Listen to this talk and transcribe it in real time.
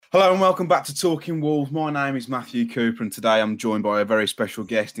Hello and welcome back to Talking Wolves. My name is Matthew Cooper and today I'm joined by a very special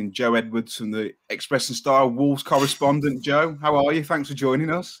guest in Joe Edwards from the Express and Star Wolves correspondent. Joe, how are you? Thanks for joining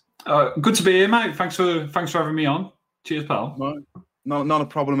us. Good to be here, mate. Thanks for having me on. Cheers, pal. No, not a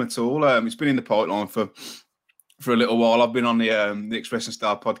problem at all. It's been in the pipeline for a little while. I've been on the Express and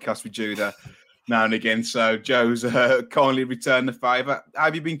Star podcast with Judah now and again. So Joe's kindly returned the favour. How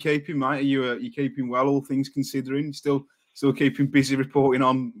have you been keeping, mate? Are you keeping well, all things considering? Still keeping busy reporting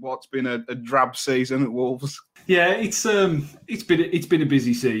on what's been a drab season at Wolves? Yeah, it's been a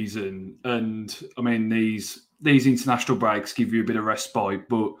busy season, and I mean these international breaks give you a bit of respite,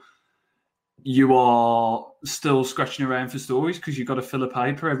 but you are still scratching around for stories because you've got to fill a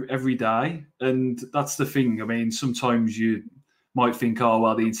paper every day, and that's the thing. I mean, sometimes you might think, oh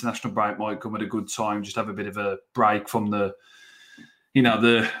well, the international break might come at a good time, just have a bit of a break from the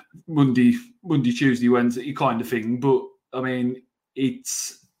Monday, Tuesday, Wednesday kind of thing, but I mean,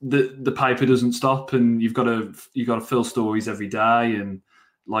 it's the paper doesn't stop, and you've got to fill stories every day. And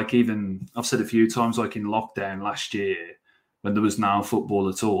like, even I've said a few times, like in lockdown last year, when there was no football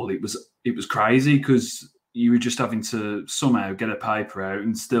at all, it was crazy because you were just having to somehow get a paper out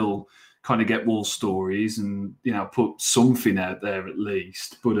and still kind of get Wolves stories and put something out there at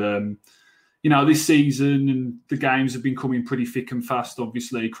least. But this season and the games have been coming pretty thick and fast.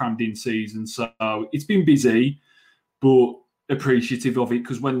 Obviously, crammed in season, so it's been busy, but appreciative of it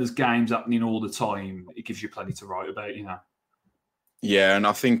because when there's games happening all the time, it gives you plenty to write about, Yeah, and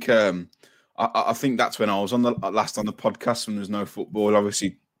I think I think that's when I was on the last on the podcast when there was no football.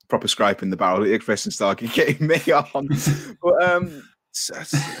 Obviously, proper scraping the barrel at the Express and Star getting me on. But I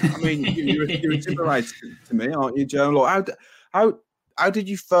mean, you're intimidated to me, aren't you, Joe? Like, how did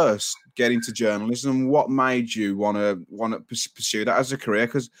you first get into journalism? What made you want to pursue that as a career?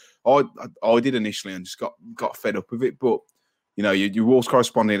 Because I did initially and just got fed up with it. But you're Wolves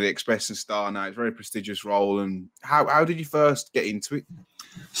correspondent at the Express and Star now. It's a very prestigious role. And how did you first get into it?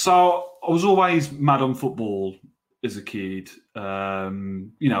 So I was always mad on football as a kid.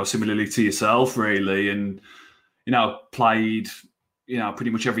 Similarly to yourself, really, and played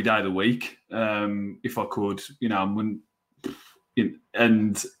pretty much every day of the week if I could.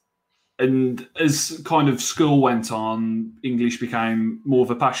 And as kind of school went on, English became more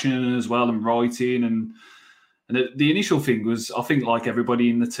of a passion as well, and writing. And the initial thing was, I think, like everybody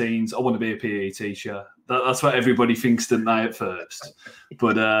in the teens, I want to be a PE teacher. That's what everybody thinks, don't they, at first?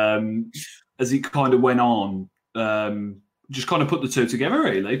 But as it kind of went on, just kind of put the two together,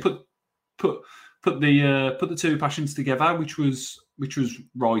 really. Put the two passions together, which was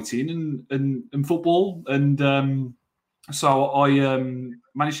writing and football. And so I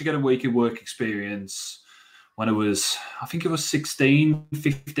managed to get a week of work experience when I was, I think it was 16 at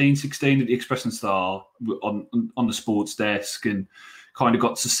the Express and Star on the sports desk, and kind of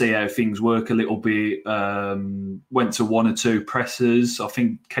got to see how things work a little bit. Went to one or two presses. I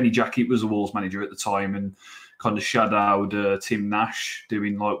think Kenny Jackett was the Wolves manager at the time, and kind of shadowed Tim Nash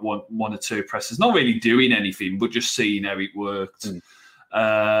doing like one or two presses. Not really doing anything, but just seeing how it worked.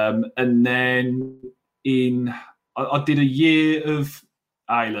 And then I did a year of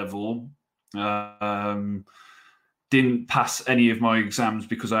A-level. Didn't pass any of my exams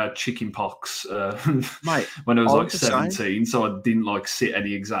because I had chicken pox when I was like 17, so I didn't sit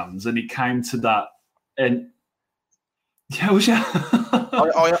any exams. And it came to that, and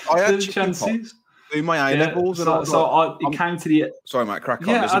I had chicken pox doing my A-levels. It came to the... Sorry, mate, crack on.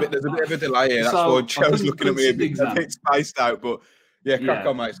 There's a bit of a delay here. That's why Joe's looking at me a bit spaced out. But yeah, crack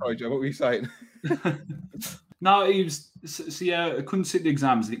on, mate. Sorry, Joe, what were you saying? No, it was... So yeah, I couldn't sit the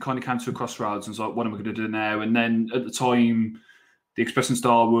exams, and it kind of came to a crossroads. And I was like, what am I going to do now? And then at the time, the Express and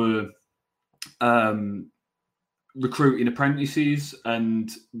Star were recruiting apprentices,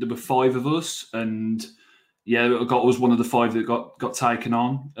 and there were 5 of us. And yeah, I was one of the 5 that got taken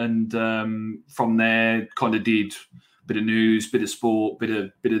on. And from there, kind of did a bit of news, bit of sport, bit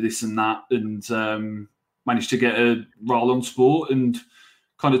of this and that, and managed to get a role on sport, and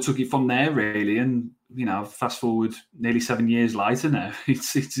kind of took it from there, really. And fast forward nearly 7 years later now,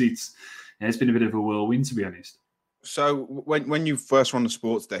 it's been a bit of a whirlwind, to be honest. So when you first were on the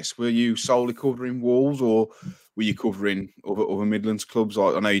sports desk, were you solely covering Wolves, or were you covering other Midlands clubs?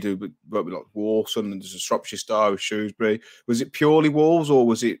 Like, I know you do, but like Walsall, and there's a Shropshire Star with Shrewsbury. Was it purely Wolves, or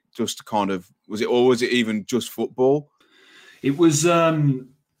was it just was it even just football? It was so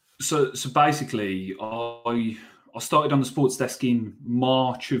basically I started on the sports desk in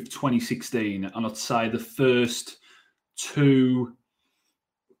March of 2016, and I'd say the first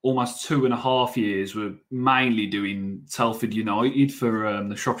almost 2.5 years were mainly doing Telford United for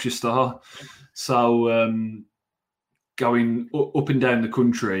the Shropshire Star. So going up and down the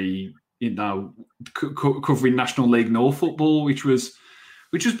country, covering National League North football, which was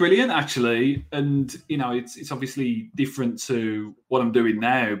brilliant actually. And it's obviously different to what I'm doing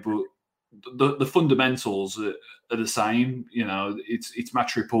now, but the fundamentals are the same. It's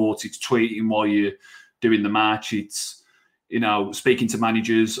match reports, it's tweeting while you're doing the match, it's speaking to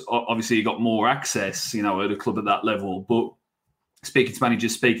managers. Obviously, you got more access, at a club at that level, but speaking to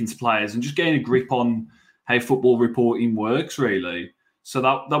managers, speaking to players, and just getting a grip on how football reporting works, really. So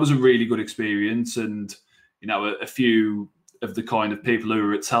that was a really good experience. And, a few of the kind of people who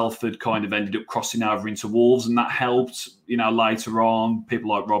were at Telford kind of ended up crossing over into Wolves, and that helped, later on. People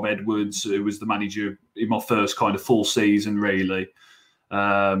like Rob Edwards, who was the manager in my first kind of full season, really,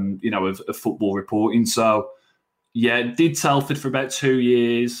 of football reporting. So, yeah, did Telford for about 2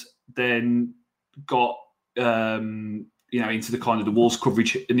 years, then got, into the kind of the Wolves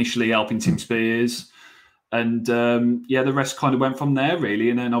coverage initially, helping Tim Spears. And the rest kind of went from there, really.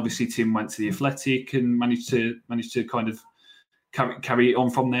 And then obviously Tim went to the Athletic and managed to kind of carry it on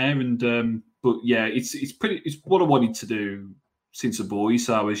from there. And but yeah, it's what I wanted to do since a boy.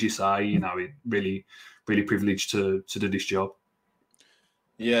 So as you say, it really, really privileged to do this job.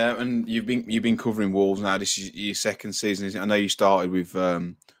 Yeah, and you've been covering Wolves now. This is your second season. I know you started with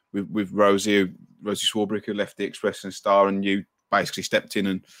Rosie Swarbrick, who left the Express and Star, and you basically stepped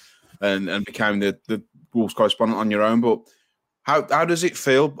in and became the Wolves correspondent on your own. But how does it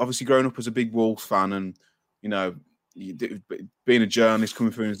feel? Obviously, growing up as a big Wolves fan, and being a journalist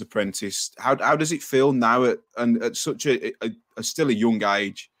coming through as an apprentice, how does it feel now at such a still a young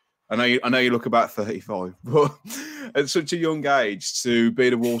age? I know you look about 35, but at such a young age to be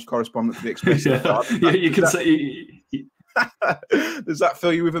the Wolves correspondent for the Express. You can say. Does that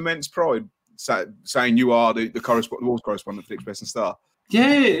fill you with immense pride, saying you are the Wolves correspondent for the Express and Star?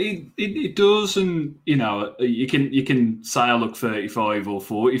 Yeah, it does, and you can say I look 35 or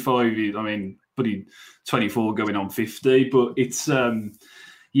 45. I mean, but 24 going on 50, but it's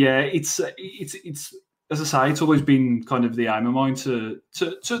as I say, it's always been kind of the aim of mine to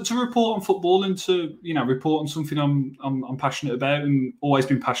report on football and to report on something I'm passionate about, and always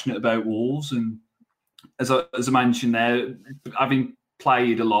been passionate about Wolves. And as I mentioned there, having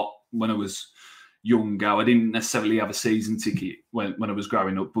played a lot when I was younger, I didn't necessarily have a season ticket when I was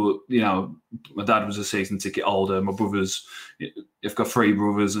growing up, but my dad was a season ticket holder. My brothers, I've got 3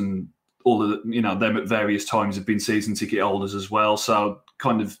 brothers, and all of them at various times have been season ticket holders as well. So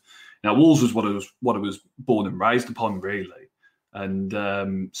kind of. Now, Wolves was what I was born and raised upon, really, and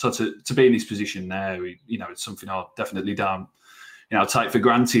so to be in this position now, it's something I definitely don't, take for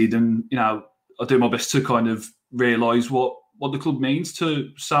granted, and I do my best to kind of realise what the club means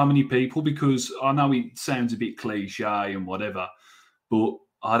to so many people, because I know it sounds a bit cliche and whatever, but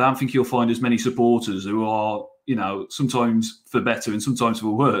I don't think you'll find as many supporters who are, sometimes for better and sometimes for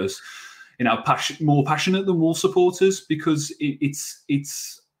worse, more passionate than Wolves supporters, because it's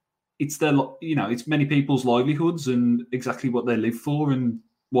their, it's many people's livelihoods and exactly what they live for, and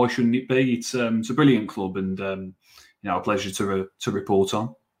why shouldn't it be? It's a brilliant club, and a pleasure to report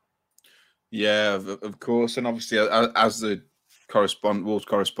on. Yeah, of course, and obviously as the Wolves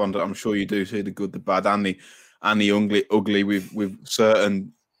correspondent, I'm sure you do see the good, the bad, and the ugly with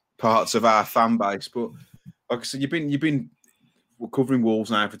certain parts of our fan base. But like I said, you've been covering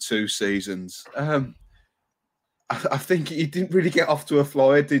Wolves now for 2 seasons. I think you didn't really get off to a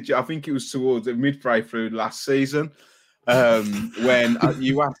flyer, did you? I think it was towards midway through last season when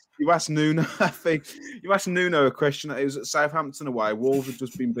you asked Nuno. I think you asked Nuno a question. It was at Southampton away. Wolves had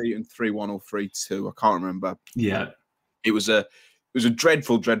just been beaten 3-1 or 3-2. I can't remember. Yeah, it was a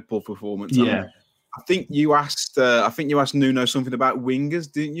dreadful performance. Yeah, I think you asked Nuno something about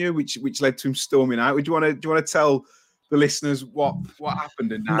wingers, didn't you? Which led to him storming out. Do you want to tell the listeners what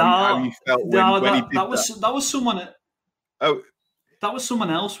happened and how you felt when he did that? That was someone. Oh, that was someone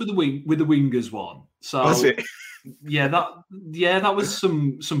else with the wingers one. So was it? that was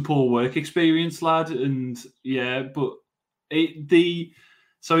some poor work experience, lad. And but at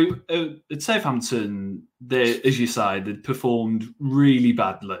Southampton, as you say, they'd performed really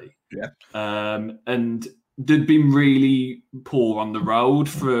badly. Yeah. And they'd been really poor on the road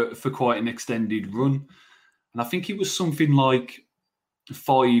for quite an extended run. And I think it was something like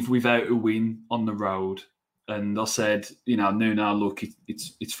 5 without a win on the road. And I said, Nuno, look,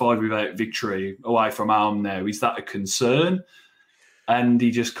 it's 5 without victory away from home now. Is that a concern? And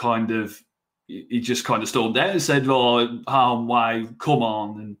he just kind of stormed out and said, "Oh, home way, come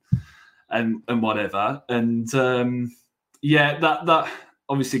on," and whatever. And that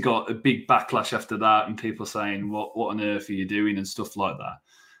obviously got a big backlash after that, and people saying, "What on earth are you doing?" and stuff like that.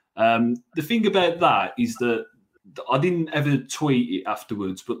 The thing about that is that I didn't ever tweet it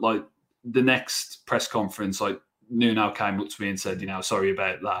afterwards, but like the next press conference, like Nuno came up to me and said, sorry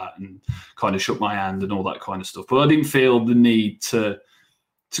about that, and kind of shook my hand and all that kind of stuff. But I didn't feel the need to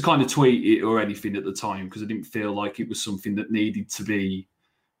kind of tweet it or anything at the time, because I didn't feel like it was something that needed to be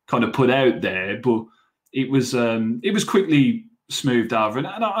kind of put out there. But it was quickly smoothed over, and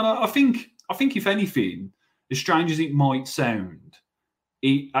I think if anything, as strange as it might sound,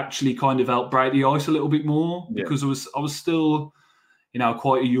 it actually kind of helped break the ice a little bit more, because I was still,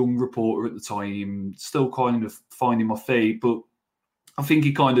 quite a young reporter at the time, still kind of finding my feet. But I think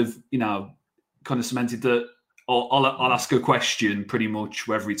it kind of cemented that I'll ask a question pretty much,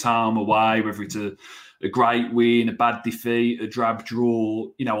 whether it's home, away, whether it's a great win, a bad defeat, a drab draw.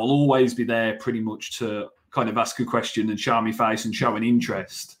 I'll always be there pretty much to kind of ask a question and show my face and show an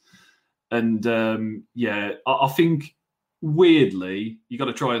interest. And I think weirdly, you got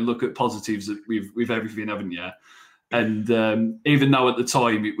to try and look at positives with everything, haven't you? And even though at the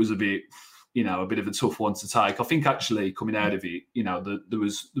time it was a bit of a tough one to take, I think actually coming out of it, there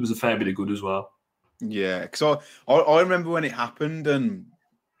was a fair bit of good as well. Yeah, because I remember when it happened, and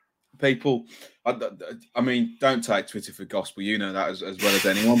people, I mean, don't take Twitter for gospel, that as well as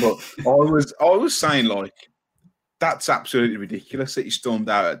anyone. But I was saying, like, that's absolutely ridiculous that he stormed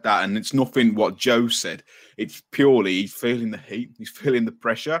out at that, and it's nothing what Joe said. It's purely he's feeling the heat, he's feeling the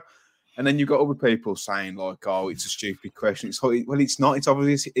pressure, and then you've got other people saying like, "Oh, it's a stupid question." It's like, well, it's not. It's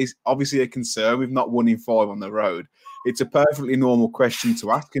obviously a concern. We've not won in 5 on the road. It's a perfectly normal question to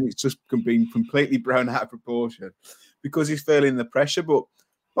ask, and it's just been completely blown out of proportion because he's feeling the pressure. But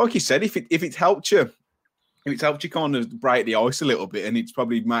like you said, if it helped you, kind of break the ice a little bit, and it's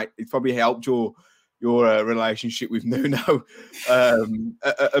probably helped your relationship with Nuno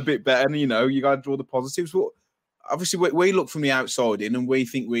a bit better. And you got to draw the positives. But obviously, we look from the outside in, and we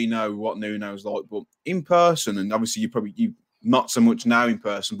think we know what Nuno's like. But in person, and obviously you not so much now in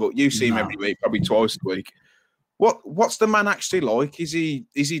person, but you see him every week, probably twice a week. What's the man actually like? Is he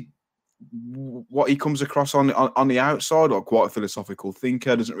what he comes across on the outside, or quite a philosophical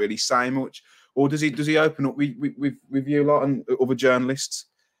thinker, doesn't really say much, or does he open up with you lot and other journalists?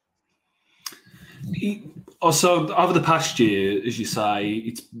 So over the past year, as you say,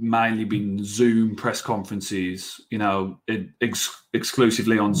 it's mainly been Zoom press conferences,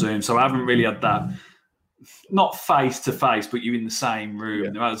 exclusively on Zoom. So I haven't really had that, not face to face, but you're in the same room.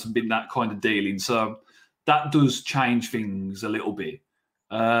 Yeah. There hasn't been that kind of dealing. So that does change things a little bit.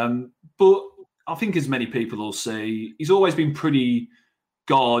 But I think, as many people will see, he's always been pretty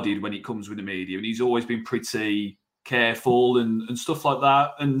guarded when it comes with the media, and he's always been pretty careful and stuff like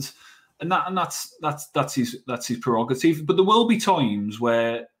that. And that's his prerogative. But there will be times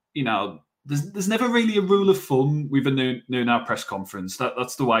where there's never really a rule of thumb with a Nuno press conference.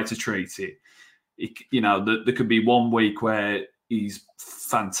 That's the way to treat it. There could be one week where he's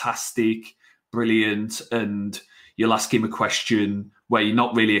fantastic, brilliant, and you'll ask him a question where you're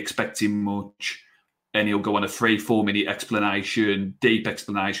not really expecting much, and he'll go on a 3-4 minute explanation, deep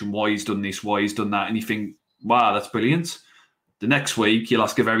explanation, why he's done this, why he's done that, and you think, wow, that's brilliant. The next week, you'll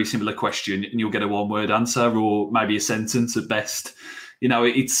ask a very similar question and you'll get a one-word answer, or maybe a sentence at best.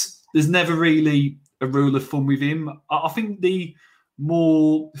 There's never really a rule of thumb with him. I think the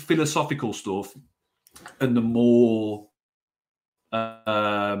more philosophical stuff and the more,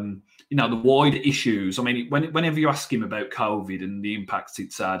 the wider issues. I mean, whenever you ask him about COVID and the impacts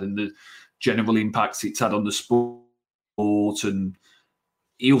it's had and the general impacts it's had on the sport, and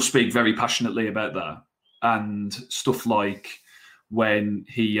he'll speak very passionately about that. And stuff like when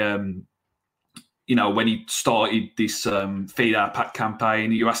he, when he started this Feed Our Pack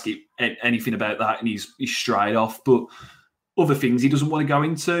campaign, you ask him anything about that and he's straight off. But other things he doesn't want to go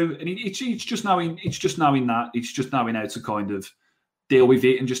into, and it's just knowing how to kind of deal with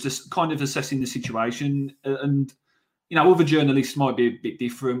it and just kind of assessing the situation. And other journalists might be a bit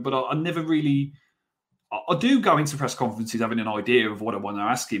different, but I never really. I do go into press conferences having an idea of what I want to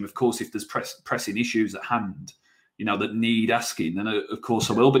ask him. Of course, if there's pressing issues at hand, that need asking, then of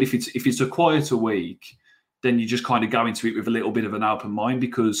course I will. But if it's a quieter week, then you just kind of go into it with a little bit of an open mind,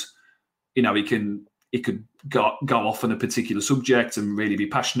 because it could go off on a particular subject and really be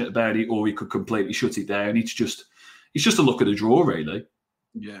passionate about it, or he could completely shut it down. It's just a look at a draw, really.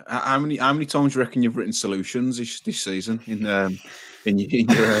 Yeah. How many times do you reckon you've written solutions this season in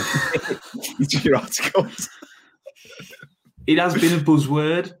your articles? It has been a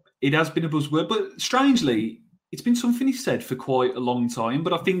buzzword. But strangely, it's been something he's said for quite a long time.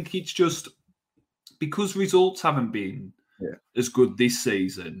 But I think it's just because results haven't been as good this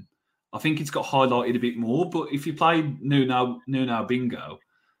season. I think it's got highlighted a bit more. But if you play Nuno Bingo,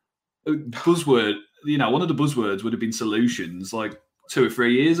 buzzword one of the buzzwords would have been solutions like 2 or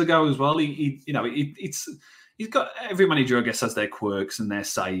 3 years ago as well. He's got every manager, I guess, has their quirks and their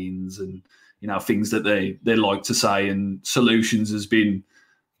sayings and things that they like to say. And solutions has been,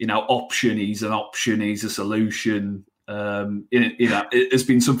 option. He's an option. He's a solution. It has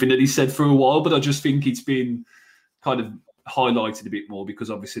been something that he said for a while, but I just think it's been kind of highlighted a bit more because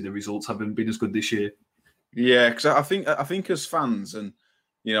obviously the results haven't been as good this year. Yeah, because I think as fans, and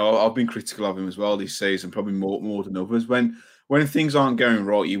I've been critical of him as well this season, probably more than others. When things aren't going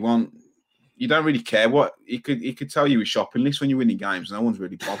right, you don't really care what he could tell you his shopping list when you're winning games. No one's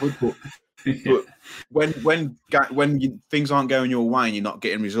really bothered, but. But when things aren't going your way and you're not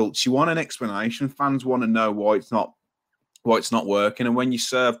getting results, you want an explanation. Fans want to know why it's not working. And when you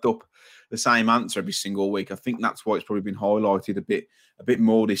served up the same answer every single week, I think that's why it's probably been highlighted a bit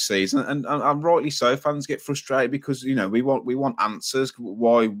more this season. And rightly so, fans get frustrated because we want answers.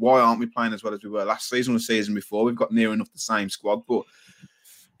 Why aren't we playing as well as we were last season or the season before? We've got near enough the same squad, but.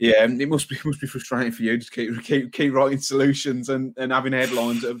 Yeah, it must be frustrating for you to keep writing solutions and having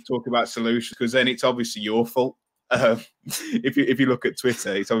headlines that talk about solutions, because then it's obviously your fault. If you look at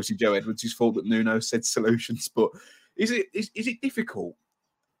Twitter, it's obviously Joe Edwards' fault that Nuno said solutions. But is it difficult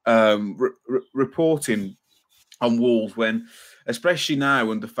reporting on Wolves when, especially now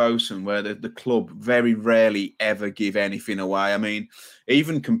under Fosun, where the club very rarely ever give anything away? I mean,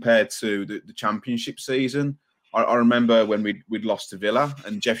 even compared to the Championship season. I remember when we'd lost to Villa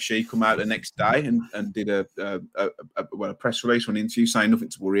and Jeff Shee come out the next day and did a press release or an interview saying nothing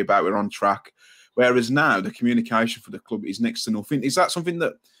to worry about, we're on track. Whereas now the communication for the club is next to nothing. Is that something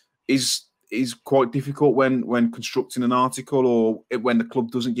that is quite difficult when constructing an article, or when the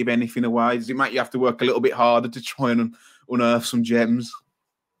club doesn't give anything away? Does it make you have to work a little bit harder to try and unearth some gems?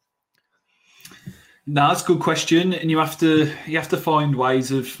 No, that's a good question, and you have to find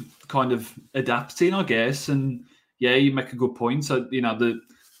ways of kind of adapting, I guess. And yeah, you make a good point. So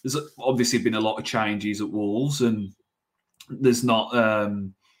there's obviously been a lot of changes at Wolves, and there's not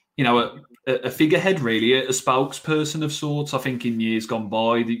a figurehead really, a spokesperson of sorts. I think in years gone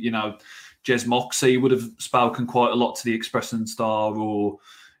by, Jez Moxey would have spoken quite a lot to the Express and Star, or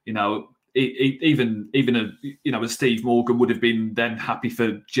even a Steve Morgan would have been then happy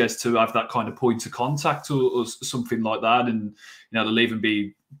for Jez to have that kind of point of contact or something like that. And there'll even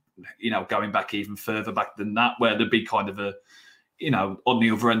be going back even further back than that, where there'd be kind of a on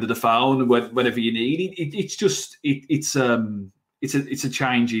the other end of the phone whenever you need it. It's a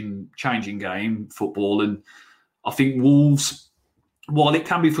changing game, football, and I think Wolves, while it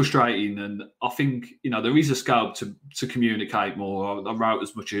can be frustrating, and I think there is a scope to communicate more. I wrote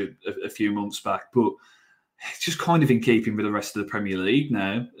as much a few months back, but it's just kind of in keeping with the rest of the Premier League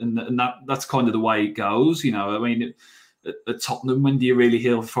now, and that's kind of the way it goes. I mean, at Tottenham, when do you really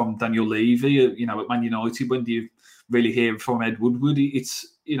hear from Daniel Levy? At Man United, when do you really hear from Ed Woodward?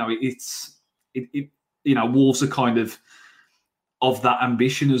 Wolves are kind of that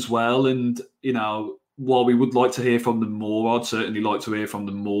ambition as well, and while we would like to hear from them more, I'd certainly like to hear from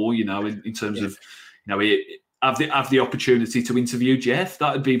them more, in terms of, have the opportunity to interview Jeff.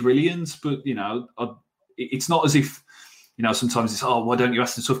 That would be brilliant. But, it's not as if, sometimes it's, why don't you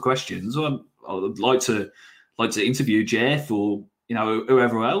ask the tough questions? I'd like to interview Jeff or,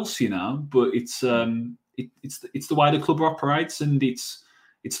 whoever else, but it's the way the club operates, and it's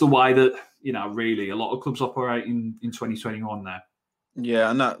the way that, really a lot of clubs operate in 2021 now.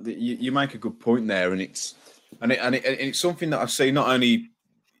 Yeah, and that you make a good point there, and it's something that I see. Not only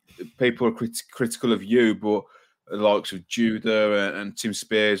people are critical of you, but the likes of Judah and Tim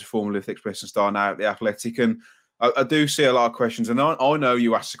Spears, formerly of the Express and Star, now at the Athletic, and I do see a lot of questions. And I know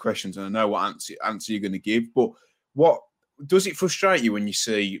you ask the questions, and I know what answer you're going to give. But what does it frustrate you when you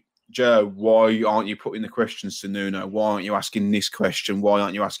see, Joe, why aren't you putting the questions to Nuno? Why aren't you asking this question? Why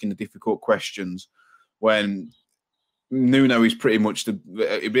aren't you asking the difficult questions? When Nuno is pretty much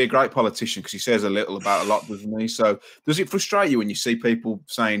he'd be a great politician because he says a little about a lot, doesn't he? So does it frustrate you when you see people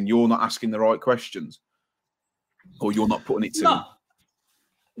saying you're not asking the right questions, or you're not putting it to them?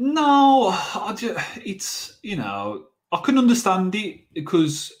 No, it's, I can understand it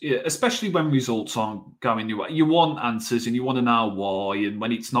because, especially when results aren't going your way, you want answers and you want to know why. And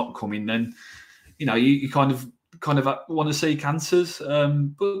when it's not coming, then, you kind of want to seek answers.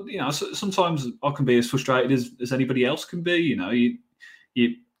 But, sometimes I can be as frustrated as anybody else can be.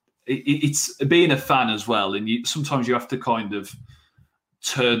 It's being a fan as well. And sometimes you have to kind of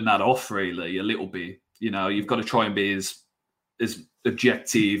turn that off really a little bit. You've got to try and be as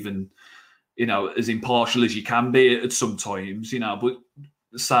objective and, as impartial as you can be at some times, but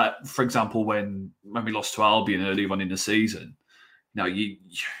say, for example, when we lost to Albion earlier on in the season, you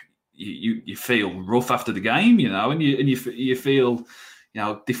you feel rough after the game, and you feel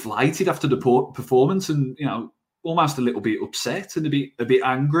deflated after the performance, and almost a little bit upset and a bit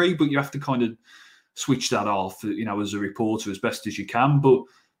angry, but you have to kind of switch that off, as a reporter as best as you can. But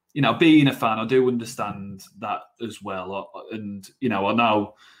being a fan, I do understand that as well, and I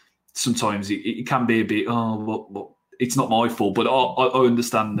know sometimes it can be a bit it's not my fault, but I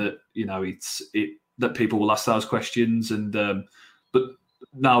understand that that people will ask those questions, and but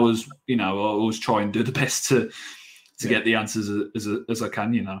now as I always try and do the best to get the answers as I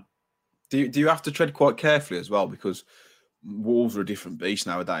can. Do you have to tread quite carefully as well, because Wolves are a different beast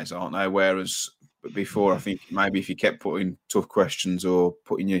nowadays, aren't they? Whereas before, I think maybe if you kept putting tough questions or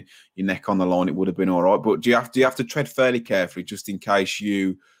putting your neck on the line, it would have been all right. But do you have to tread fairly carefully, just in case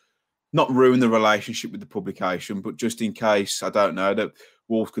you not ruin the relationship with the publication, but just in case, I don't know, that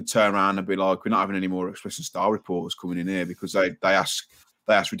Wolves could turn around and be like, we're not having any more Express and Star reporters coming in here because they ask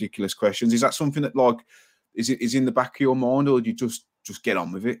ridiculous questions. Is that something that is in the back of your mind, or do you just get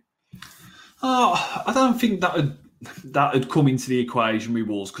on with it? Oh, I don't think that had come into the equation with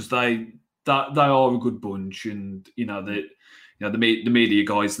Wolves, because they are a good bunch, and the media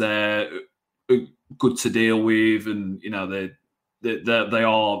guys there are good to deal with, and they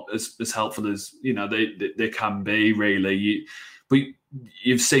are as helpful as they can be, really. But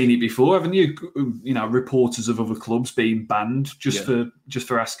you've seen it before, haven't you? Reporters of other clubs being banned just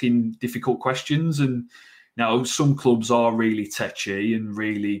for asking difficult questions, and some clubs are really tetchy and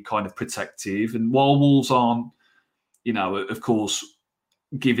really kind of protective. And while Wolves aren't, of course,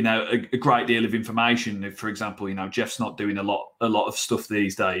 giving out a great deal of information, if, for example, Jeff's not doing a lot of stuff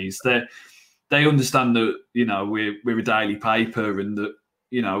these days, they understand that we're a daily paper, and that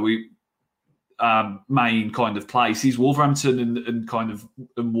we main kind of place is Wolverhampton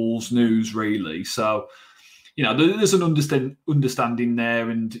and Wolves news, really. So there's an understanding there,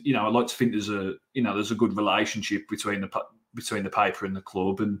 and I like to think there's a good relationship between the paper and the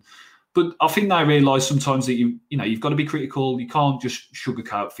club, but I think they realise sometimes that you've got to be critical. You can't just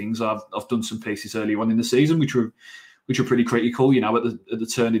sugarcoat things. I've done some pieces earlier on in the season which were pretty critical, at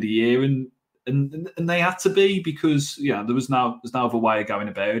the turn of the year, and they had to be, because there's no other way of going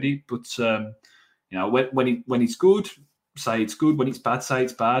about it. But when it's good, say it's good. When it's bad, say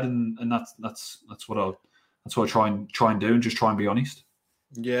it's bad, and that's what I try and do, and just try and be honest.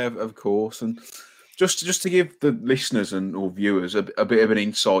 Yeah, of course. And just to give the listeners or viewers a bit of an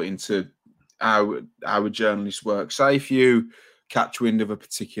insight into how a journalist works. Say if you catch wind of a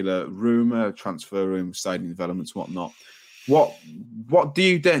particular rumour, transfer rumour, stadium developments, whatnot, what do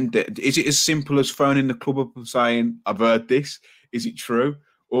you then do? Is it as simple as phoning the club up and saying, I've heard this, is it true?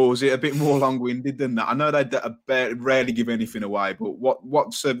 Or is it a bit more long-winded than that? I know they rarely give anything away, but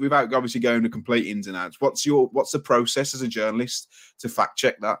what's without obviously going to complete ins and outs, what's the process as a journalist to fact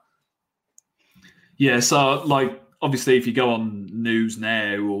check that? Yeah, so obviously if you go on News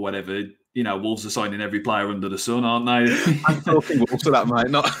Now or whatever, Wolves are signing every player under the sun, aren't they? I'm talking Wolves to that, mate.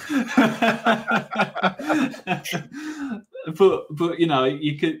 Not. but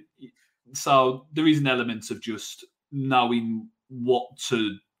you could. So there is an element of just knowing what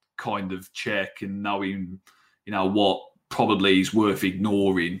to kind of check, and knowing what probably is worth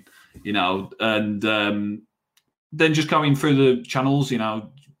ignoring, and then just going through the channels,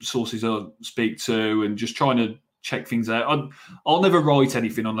 sources I speak to, and just trying to check things out. I'll never write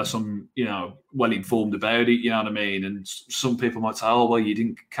anything unless I'm, well informed about it. You know what I mean? And some people might say, "Oh, well, you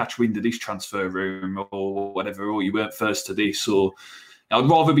didn't catch wind of this transfer room or whatever, or you weren't first to this." Or I'd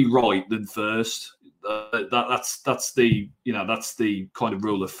rather be right than first. That's the kind of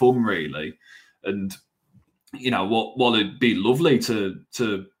rule of thumb, really. And what it'd be lovely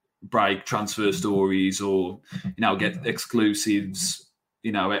to break transfer stories, or get exclusives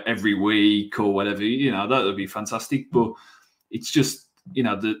every week or whatever, that would be fantastic. But it's just,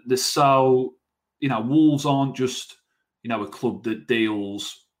 Wolves aren't just, a club that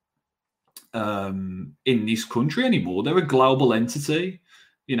deals in this country anymore. They're a global entity,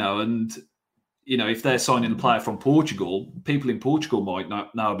 and, if they're signing a player from Portugal, people in Portugal might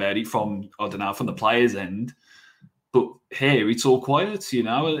not know about it from the players' end. But here it's all quiet,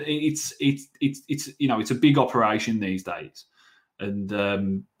 it's a big operation these days.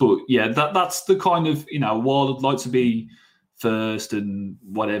 And but yeah, that's the kind of while I'd like to be first and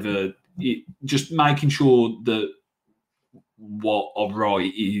whatever, just making sure that what I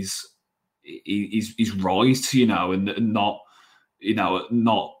write is right, and not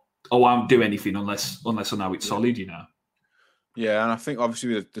I won't do anything unless I know it's solid, Yeah, and I think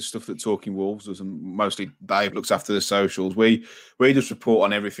obviously with the stuff that Talking Wolves does, and mostly Dave looks after the socials, we just report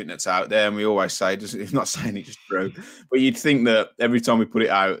on everything that's out there, and we always say, it's not saying it's true, but you'd think that every time we put it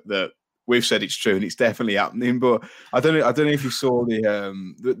out that we've said it's true and it's definitely happening. But I don't know if you saw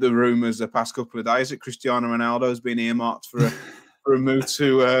the rumours the past couple of days that Cristiano Ronaldo has been earmarked for a move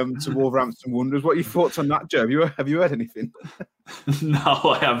to Wolverhampton Wanderers. What are your thoughts on that, Joe? Have you heard anything? No,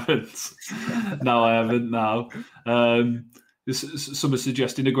 I haven't. No, I haven't. No. Some are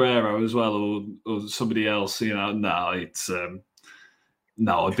suggesting Aguero as well, or somebody else. No, it's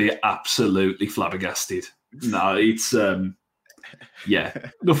no. I'd be absolutely flabbergasted. No, it's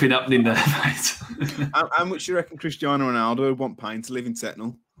nothing happening there, mate. How much do you reckon Cristiano Ronaldo would want paying to live in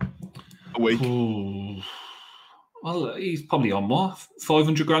Tettenhall a week? Ooh. Well, he's probably on what,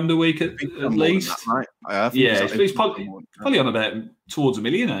 500 grand a week at least. That, right? He's probably on about towards $1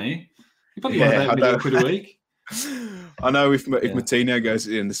 million, eh? He probably on about £1 million a week. I know if Martino goes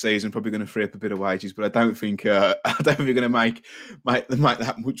in the season, probably going to free up a bit of wages, but I don't think we're going to make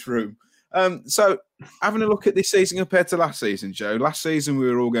that much room. So having a look at this season compared to last season, Joe. Last season we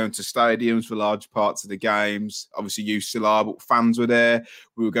were all going to stadiums for large parts of the games. Obviously, you still are, but fans were there.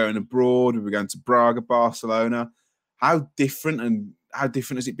 We were going abroad. We were going to Braga, Barcelona. How different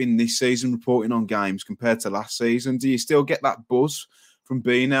has it been this season reporting on games compared to last season? Do you still get that buzz from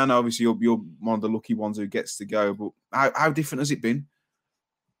being there? And obviously, you're one of the lucky ones who gets to go. But how different has it been?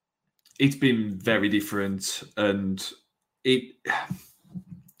 It's been very different, and it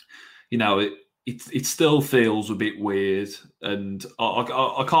still feels a bit weird. And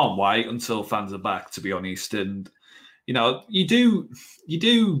I can't wait until fans are back, to be honest. And you do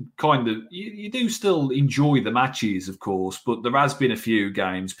still enjoy the matches, of course, but there has been a few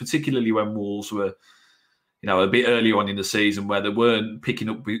games, particularly when Wolves were, a bit earlier on in the season, where they weren't picking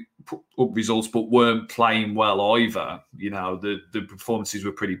up results, but weren't playing well either. The performances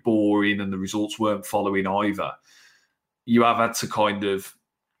were pretty boring and the results weren't following either. You have had to kind of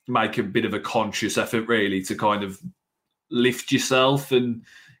make a bit of a conscious effort, really, to kind of lift yourself. And,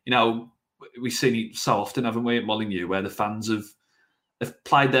 we've seen it so often, haven't we, at Molineux, where the fans have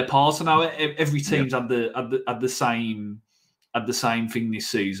played their part. And now every team's had the same thing this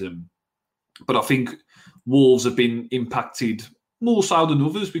season. But I think Wolves have been impacted more so than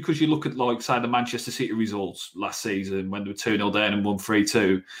others, because you look at, like, say, the Manchester City results last season when they were 2-0 down and won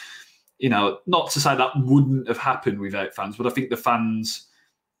 3-2. Not to say that wouldn't have happened without fans, but I think the fans,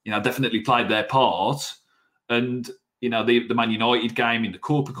 definitely played their part. And the Man United game in the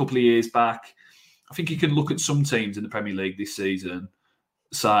Cup a couple of years back, I think you can look at some teams in the Premier League this season,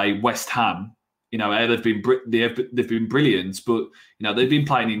 say West Ham, they've been brilliant, but they've been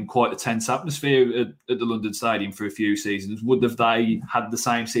playing in quite a tense atmosphere at the London Stadium for a few seasons. Would have they had the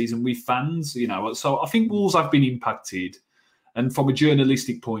same season with fans? So I think Wolves have been impacted, and from a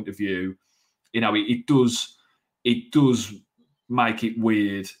journalistic point of view, it does make it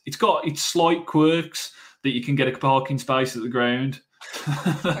weird. It's got its slight quirks, that you can get a parking space at the ground.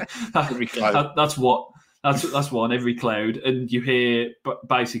 That's one, every cloud. And you hear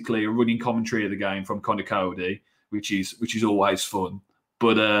basically a running commentary of the game from Conor Cody, which is always fun.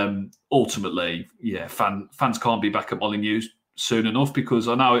 But ultimately, fans can't be back at Molineux soon enough, because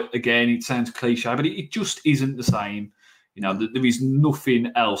I know, again, it sounds cliche, but it just isn't the same. There is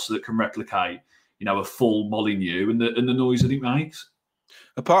nothing else that can replicate, a full Molineux and the noise that it makes.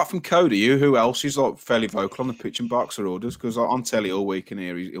 Apart from Cody, who else is like fairly vocal on the pitch and box or orders? Because on telly all week and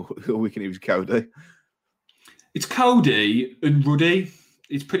here he's Cody. It's Cody and Ruddy.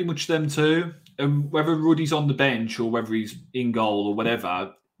 It's pretty much them two. And whether Ruddy's on the bench or whether he's in goal or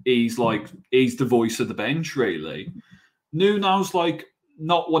whatever, he's the voice of the bench, really. Nuno's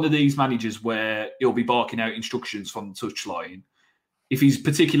not one of these managers where he'll be barking out instructions from the touchline. If he's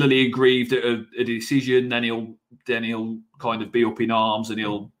particularly aggrieved at a decision, then he'll kind of be up in arms and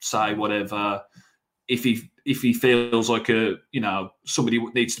he'll say whatever. If he feels like somebody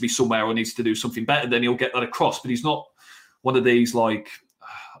needs to be somewhere or needs to do something better, then he'll get that across. But he's not one of these like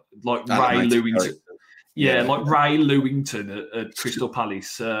Ray Lewington. Like Ray Lewington at Crystal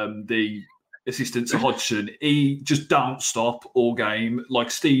Palace, the assistant to Hodgson. He just don't stop all game. Like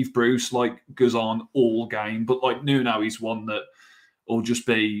Steve Bruce, goes on all game. But Nuno, he's one that will just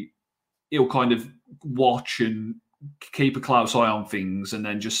he'll kind of watch and keep a close eye on things and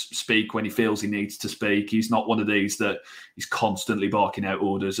then just speak when he feels he needs to speak. He's not one of these that is constantly barking out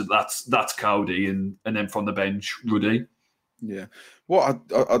orders. That's Cody, and then from the bench, Ruddy. Yeah.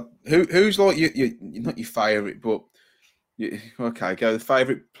 Who's like you not your favourite, but the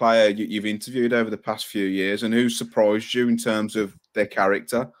favourite player you've interviewed over the past few years, and who surprised you in terms of their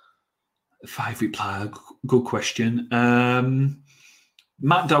character? Favourite player? Good question.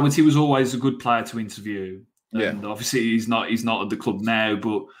 Matt Doherty was always a good player to interview, and obviously he's not at the club now,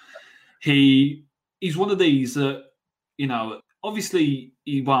 but he's one of these that, you know, obviously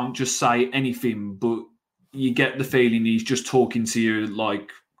he won't just say anything, but you get the feeling he's just talking to you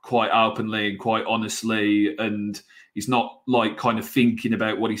like quite openly and quite honestly, and he's not like kind of thinking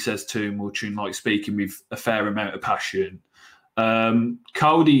about what he says too much and like speaking with a fair amount of passion.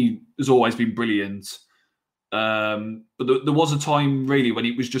 Cody has always been brilliant. But there was a time really when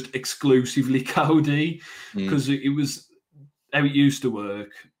it was just exclusively Cody, because it was how it used to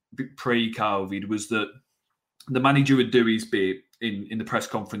work pre-COVID was that the manager would do his bit in the press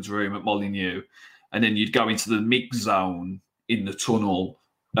conference room at Molineux, and then you'd go into the mix zone in the tunnel,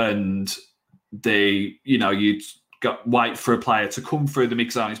 and you'd wait for a player to come through the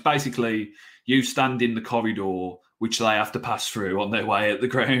mix zone. It's basically you stand in the corridor, which they have to pass through on their way at the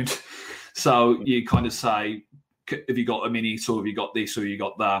ground. So you kind of say, have you got a minute, or have you got this, or you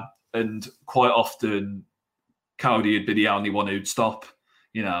got that? And quite often, Cody would be the only one who'd stop,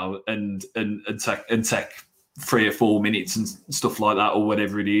 and take 3 or 4 minutes and stuff like that, or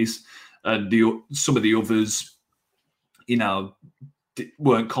whatever it is. And some of the others,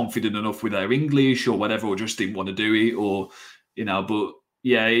 weren't confident enough with their English or whatever, or just didn't want to do it, or But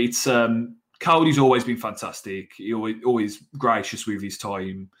yeah, it's Cody's always been fantastic. He always gracious with his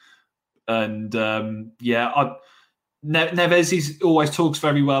time. And Neves always talks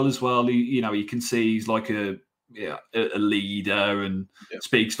very well as well. You can see he's like a leader and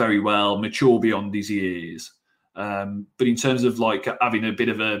speaks very well, mature beyond his years. But in terms of like having a bit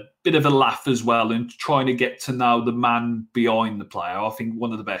of a laugh as well and trying to get to know the man behind the player, I think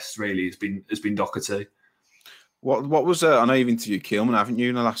one of the best really has been Doherty. What was I know you've interviewed Kilman, haven't you,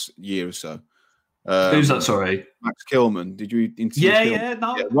 in the last year or so? Who's that? Sorry, Max Kilman. Did you interview?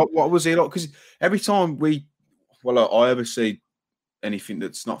 No. Yeah. What was he like? Because every time I ever see anything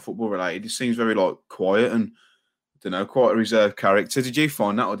that's not football related, it seems very like quiet and quite a reserved character. Did you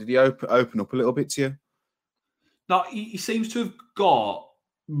find that, or did he open up a little bit to you? No, he seems to have got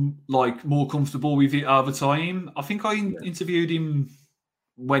like more comfortable with it over time. I think I interviewed him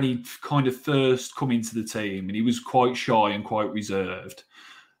when he kind of first come into the team, and he was quite shy and quite reserved.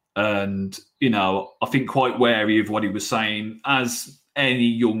 And, I think quite wary of what he was saying, as any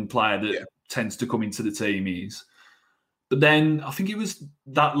young player that tends to come into the team is. But then I think it was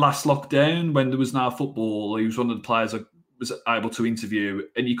that last lockdown when there was no football, he was one of the players I was able to interview,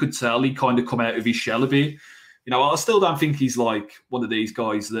 and you could tell he kind of come out of his shell a bit. I still don't think he's like one of these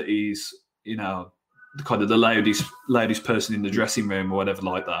guys that is, kind of the loudest person in the dressing room or whatever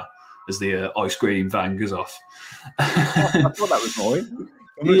like that, as the ice cream van goes off. I thought that was annoying.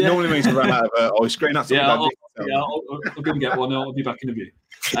 It normally means to run out of ice cream. That's I'll go and get one. I'll be back in a bit.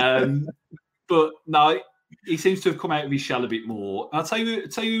 But no, he seems to have come out of his shell a bit more. I'll tell you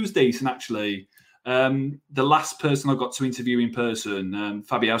who was decent actually. The last person I got to interview in person,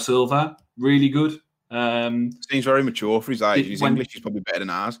 Fabio Silva, really good. Seems very mature for his age. His English is probably better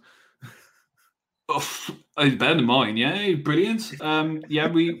than ours. He's better than mine. Yeah, brilliant.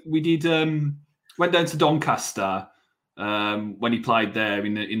 We did went down to Doncaster when he played there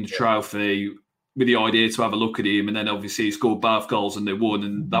in the trophy, with the idea to have a look at him, and then obviously he scored both goals and they won,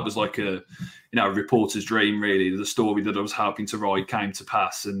 and that was like a reporter's dream really. The story that I was hoping to write came to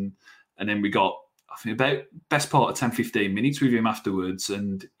pass, and then we got, I think, about best part of 10-15 minutes with him afterwards,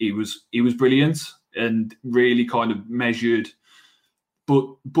 and he was brilliant and really kind of measured,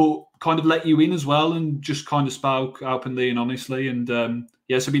 but kind of let you in as well, and just kind of spoke openly and honestly. And so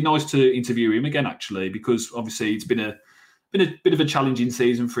it'd be nice to interview him again actually, because obviously it's been a bit of a challenging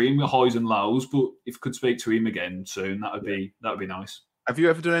season for him with highs and lows. But if I could speak to him again soon, that would be nice. Have you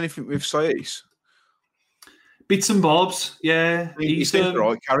ever done anything with Saiss? Bits and bobs, yeah. He seems the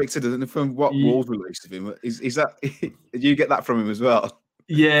right character, doesn't he? From what Wolves released of him, is that? Do you get that from him as well?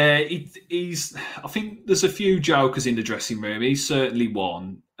 Yeah, he's. I think there's a few jokers in the dressing room. He's certainly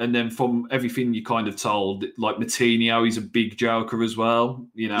one. And then from everything you kind of told, like Matinho, he's a big joker as well.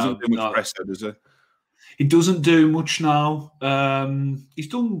 He doesn't do much press, does he? He doesn't do much now. He's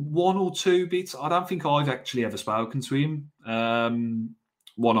done 1 or 2 bits. I don't think I've actually ever spoken to him,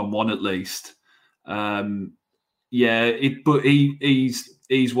 one-on-one at least. But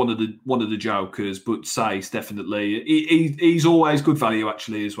he's one of the jokers. But Saiss definitely, he's always good value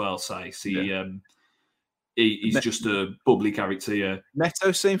actually as well. Saiss, he's just a bubbly character. Yeah,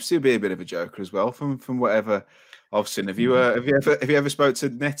 Neto seems to be a bit of a joker as well. From whatever I've seen, have you ever spoke to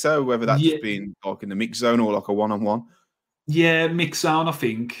Neto? Whether that's just been like in the mix zone or like a one-on-one? Yeah, mix zone, I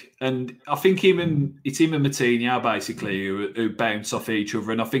think, and I think it's him and Matinho basically who bounce off each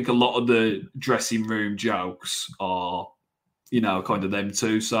other, and I think a lot of the dressing room jokes are, kind of them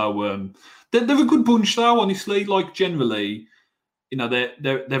too. So they're a good bunch, though. Honestly, like generally, they're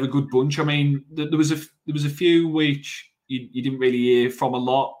a good bunch. I mean, there was a few which you didn't really hear from a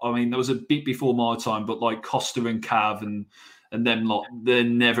lot. I mean, there was a bit before my time, but like Costa and Cav and them lot, they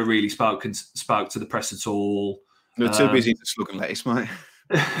never really spoke to the press at all. They're too busy to slug and lettuce, mate.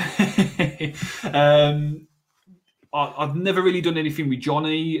 I've never really done anything with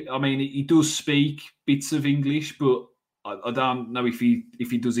Johnny. I mean, he does speak bits of English, but I don't know if he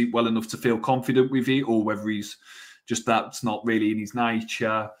does it well enough to feel confident with it, or whether he's just that's not really in his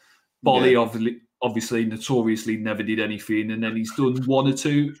nature. Bolly obviously notoriously never did anything, and then he's done one or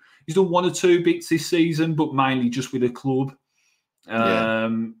two bits this season, but mainly just with a club.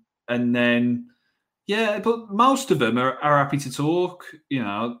 And then but most of them are happy to talk,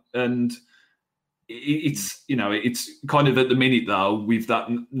 and it's kind of at the minute though with that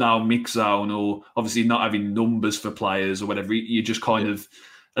now mix zone, or obviously not having numbers for players or whatever, you're just kind of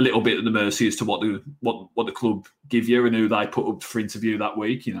a little bit at the mercy as to what the club give you and who they put up for interview that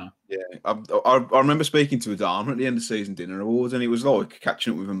week. Yeah, I remember speaking to Adama at the end of season dinner awards, and it was like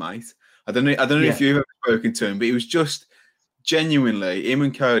catching up with a mate. I don't know if you've ever spoken to him, but it was just genuinely him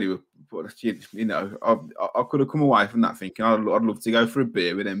and Cody were. I could have come away from that thinking I'd love to go for a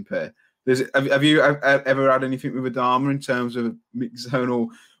beer with MP. Have you ever had anything with Adama in terms of mix zone or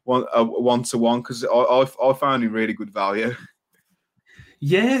one-to-one? Because I found him really good value.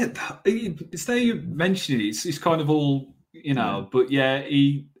 Yeah, it's there you mentioned it. It's kind of all, but yeah,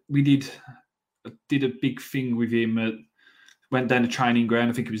 we did a big thing with him. Went down to training ground.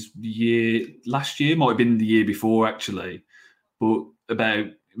 I think it was last year, might have been the year before actually, but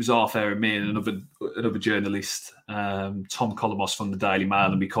it was half hour me and another journalist, Tom Colomos from the Daily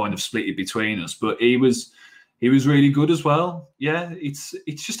Mail, and we kind of split it between us. But he was really good as well. Yeah, it's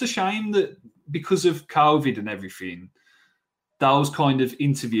just a shame that because of COVID and everything, those kind of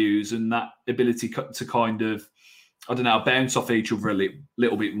interviews and that ability to kind of, I don't know, bounce off each other a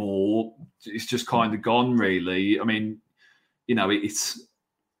little bit more, it's just kind of gone, really. I mean,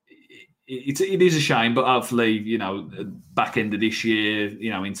 it is a shame, but hopefully, back end of this year,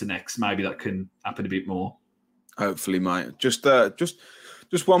 into next, maybe that can happen a bit more. Hopefully, mate. Just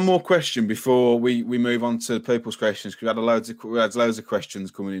one more question before we move on to people's questions, because we had loads of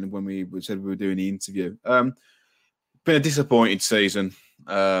questions coming in when we said we were doing the interview. Been a disappointed season.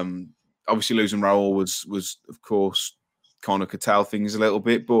 Obviously, losing Raul was of course kind of curtail things a little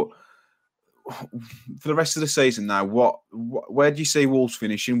bit, but for the rest of the season now, where do you see Wolves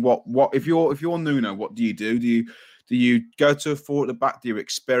finishing? What if you're Nuno? What do you do? Do you go to a four at the back? Do you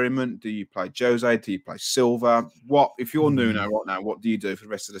experiment? Do you play Jose? Do you play Silva? What if you're Nuno right now? What do you do for the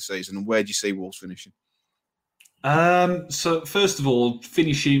rest of the season, and where do you see Wolves finishing? So first of all,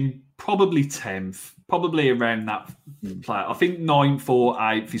 finishing probably 10th, probably around that play. I think 9th or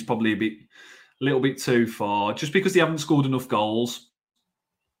 8th is probably a little bit too far, just because they haven't scored enough goals.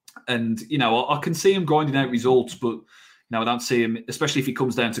 And, I can see him grinding out results, but, I don't see him, especially if it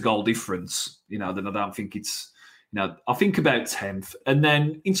comes down to goal difference, then I don't think it's, I think about 10th. And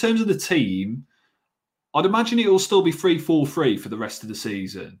then in terms of the team, I'd imagine it will still be 3-4-3 for the rest of the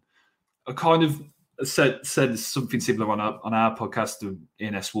season. I kind of said something similar on our podcast, the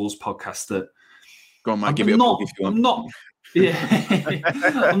ENS Wolves podcast, that go on, mate, give it a plug if you want.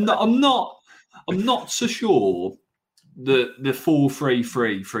 I'm not so sure the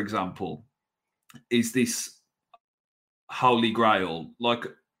 4-3-3, for example, is this holy grail. Like,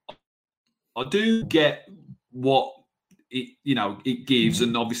 I do get what it gives,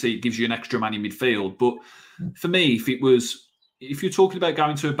 and obviously it gives you an extra man in midfield. But for me, if you're talking about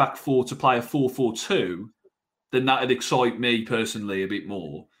going to a back four to play a 4-4-2, then that'd excite me personally a bit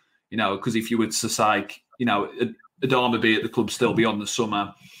more. Because if you were to say, Adama be at the club still beyond the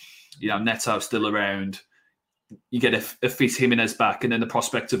summer, Neto still around, you get a fit Jimenez back, and then the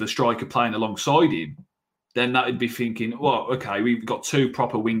prospect of a striker playing alongside him, then that would be thinking, well, okay, we've got two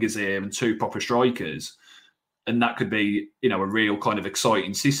proper wingers here and two proper strikers, and that could be, a real kind of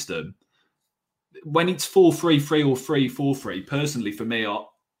exciting system. When it's 4-3-3 or 3-4-3, personally for me,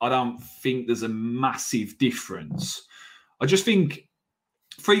 I don't think there's a massive difference. I just think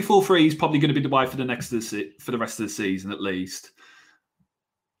 3-4-3 is probably going to be the way for the rest of the season, at least.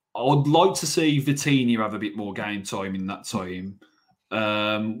 I'd like to see Vitinha have a bit more game time in that time.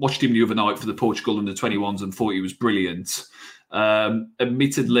 Watched him the other night for the Portugal under-21s and thought he was brilliant.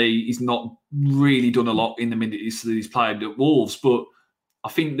 Admittedly, he's not really done a lot in the minutes that he's played at Wolves, but I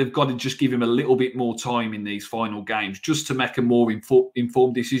think they've got to just give him a little bit more time in these final games just to make a more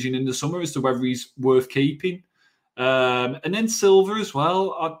informed decision in the summer as to whether he's worth keeping. And then Silva as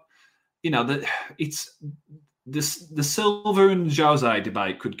well. It's the Silva and Jose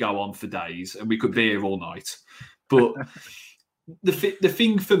debate could go on for days, and we could be here all night. But the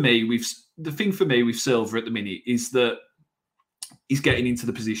thing for me with Silva at the minute is that he's getting into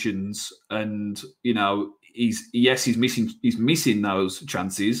the positions, and he's missing those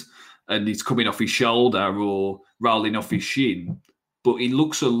chances, and he's coming off his shoulder or rolling off his shin. But he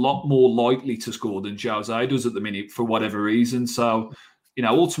looks a lot more likely to score than Jose does at the minute for whatever reason. So,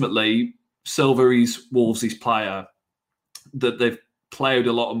 ultimately, Silva is Wolves' player that they've played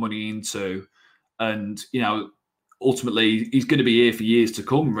a lot of money into, and ultimately he's going to be here for years to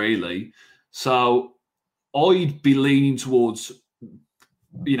come, really. So I'd be leaning towards,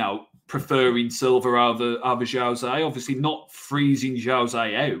 preferring Silva over Jose. Obviously, not freezing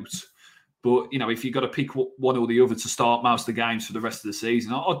Jose out, but if you've got to pick one or the other to start most of the games for the rest of the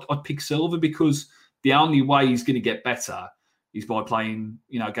season, I'd pick Silva, because the only way he's going to get better is by playing,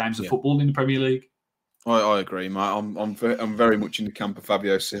 games of football in the Premier League. I agree, mate. I'm very much in the camp of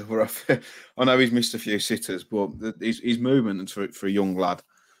Fabio Silva. I know he's missed a few sitters, but his movement and for a young lad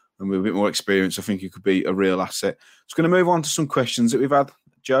and with a bit more experience, I think he could be a real asset. Just going to move on to some questions that we've had,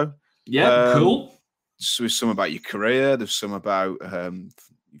 Joe. Yeah, cool. So there's some about your career. There's some about your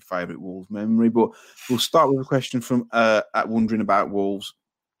favourite Wolves memory. But we'll start with a question from wondering about Wolves.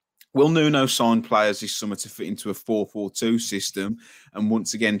 Will Nuno sign players this summer to fit into a 4-4-2 system and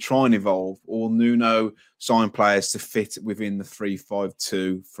once again try and evolve, or will Nuno sign players to fit within the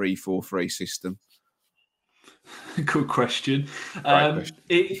 3-5-2, 3-4-3 system? Good question.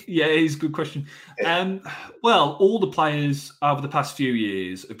 It is a good question. Yeah. Well, all the players over the past few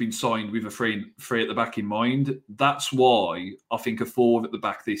years have been signed with a three at the back in mind. That's why I think a 4 at the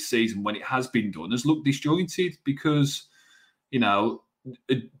back this season, when it has been done, has looked disjointed, because, I know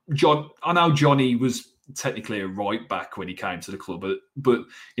Johnny was technically a right back when he came to the club, but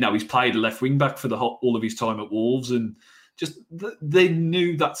he's played a left wing back for all of his time at Wolves, and just they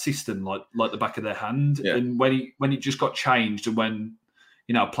knew that system like the back of their hand. Yeah. And when it just got changed, and when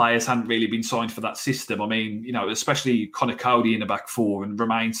players hadn't really been signed for that system, I mean, especially Conor Cody in the back 4 and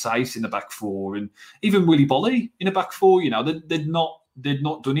Romain Saiss in the back 4, and even Willy Boly in the back 4, they'd not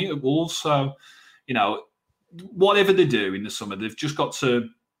done it at Wolves. So whatever they do in the summer, they've just got to.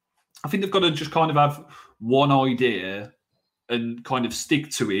 I think they've got to just kind of have one idea and kind of stick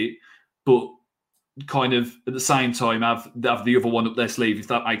to it, but kind of at the same time have the other one up their sleeve, if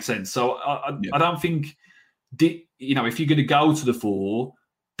that makes sense. So I don't think, if you're going to go to the 4,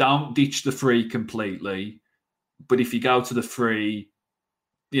 don't ditch the 3 completely. But if you go to the 3,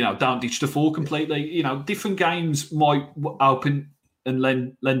 don't ditch the 4 completely. Different games might open and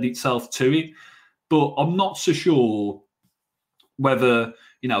lend itself to it. But I'm not so sure whether,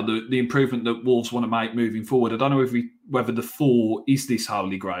 the improvement that Wolves want to make moving forward. I don't know whether the 4 is this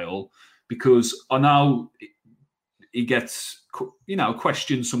holy grail, because I know he gets,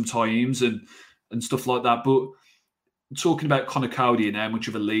 questioned sometimes and stuff like that. But talking about Conor Cody and how much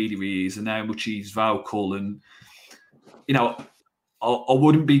of a leader he is and how much he's vocal, and, I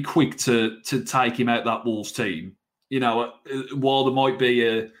wouldn't be quick to take him out that Wolves team. While there might be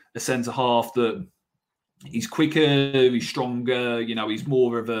a centre-half that he's quicker, he's stronger, he's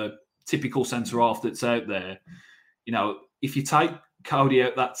more of a typical centre-half that's out there. If you take Cody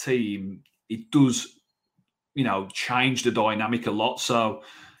out that team, it does, change the dynamic a lot. So,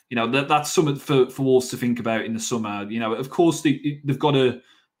 that's something for Wolves to think about in the summer. Of course, they've got to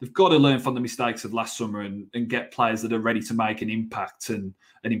learn from the mistakes of last summer and get players that are ready to make an impact and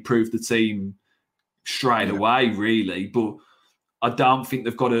improve the team straight away, really. But I don't think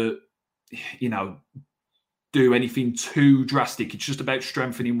they've got to, do anything too drastic. It's just about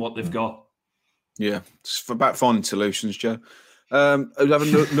strengthening what they've got. Yeah, it's about finding solutions, Joe. I have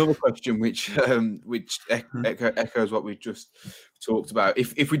another question, which echoes what we just talked about.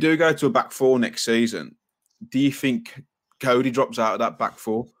 If we do go to a back 4 next season, do you think Cody drops out of that back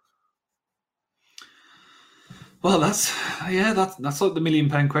 4? Well, that's like the £1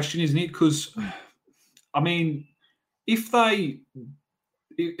 million question, isn't it? Because, I mean, if they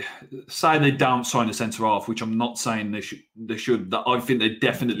say they don't sign a centre half, which I'm not saying they should. That I think they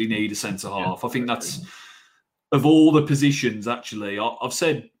definitely need a centre half. I think that's, of all the positions, actually, I've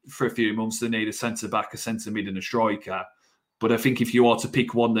said for a few months they need a centre back, a centre mid, and a striker. But I think if you are to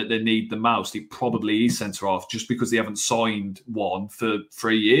pick one that they need the most, it probably is centre half, just because they haven't signed one for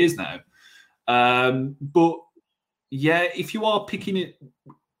 3 years now. But yeah, if you are picking it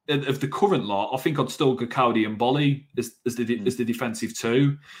of the current lot, I think I'd still go Cody and Bolly as the defensive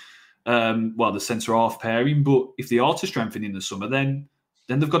two. The centre half pairing. But if they are to strengthen in the summer, then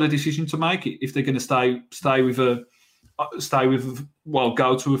they've got a decision to make if they're going to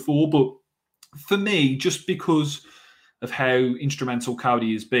go to a 4. But for me, just because of how instrumental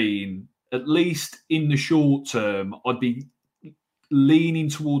Cody has been, at least in the short term, I'd be leaning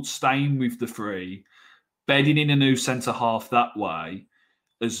towards staying with the 3, bedding in a new centre half that way,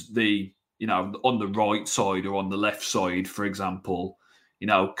 as on the right side or on the left side, for example,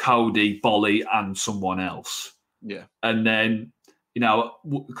 Cody, Bolly, and someone else. Yeah. And then,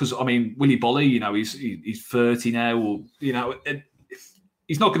 because Willy Bolly, he's 30 now, or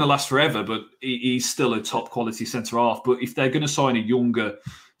he's not going to last forever, but he's still a top quality centre half. But if they're going to sign a younger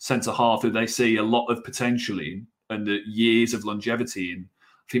centre half who they see a lot of potential in and years of longevity in,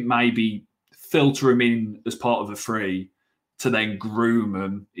 I think maybe filter him in as part of a 3 to then groom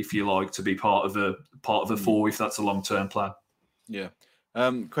him, if you like, to be part of a 4 if that's a long-term plan. Yeah.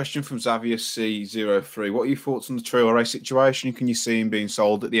 Question from Xavier C03. What are your thoughts on the Traoré situation? Can you see him being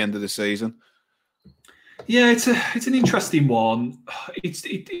sold at the end of the season? Yeah, it's an interesting one. It's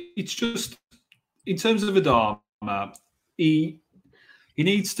just in terms of Adama, he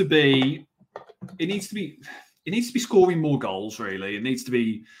needs to be scoring more goals. Really, it needs to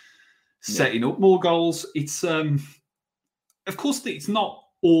be setting up more goals. It's of course it's not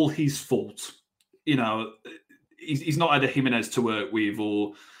all his fault. He's not had a Jimenez to work with,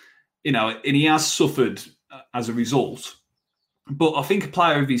 or and he has suffered as a result. But I think a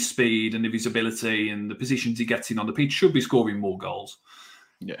player of his speed and of his ability and the positions he gets in on the pitch should be scoring more goals.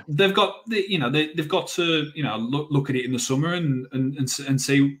 Yeah, they've got to look at it in the summer and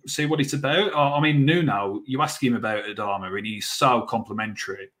see what it's about. I mean, Nuno, you ask him about Adama and he's so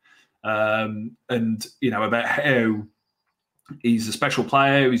complimentary, and about how he's a special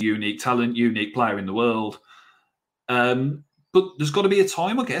player, he's a unique talent, unique player in the world. But there's got to be a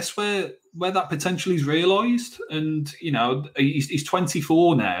time, I guess, where that potential is realised. And, he's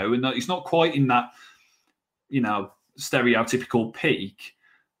 24 now, and he's not quite in that, stereotypical peak,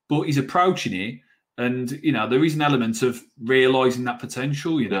 but he's approaching it. And, there is an element of realising that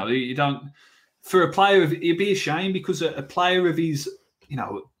potential. You don't, for a player, it'd be a shame because a player of his,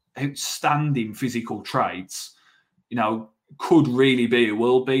 outstanding physical traits, could really be a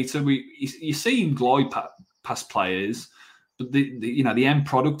world beater. You see him glide past players, but the end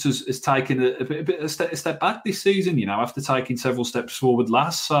product has taken a step back this season. After taking several steps forward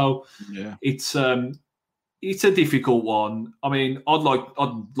last. So yeah, it's a difficult one. I mean, I'd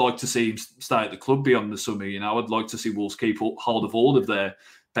like to see him stay at the club beyond the summer. I'd like to see Wolves keep hold of all of their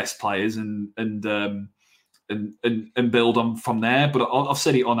best players and build on from there. But I've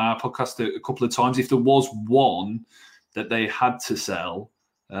said it on our podcast a couple of times. If there was one that they had to sell,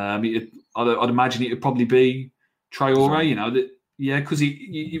 I'd imagine it would probably be Traoré. Because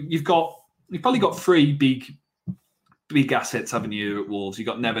you've probably got 3 big assets, haven't you, at Wolves? You've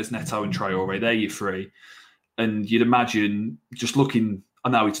got Neves, Neto, and Traoré. They're your 3, and you'd imagine just looking. I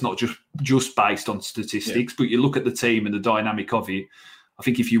know it's not just based on statistics, but you look at the team and the dynamic of it. I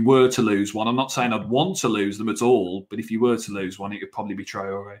think if you were to lose one, I'm not saying I'd want to lose them at all, but if you were to lose one, it would probably be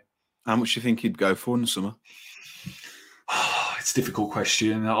Traoré. How much do you think he'd go for in the summer? It's a difficult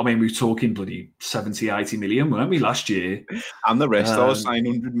question. I mean, we were talking bloody 70, 80 million, weren't we, last year? And the rest, I was saying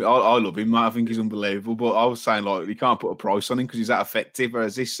 100. I love him, mate. I think he's unbelievable. But I was saying, you can't put a price on him because he's that effective.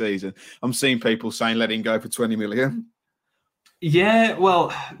 Whereas this season, I'm seeing people saying let him go for 20 million. Yeah,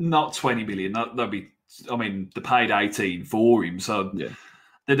 well, not 20 million. That'd be, they paid 18 for him. So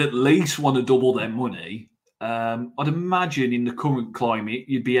they'd at least want to double their money. I'd imagine in the current climate,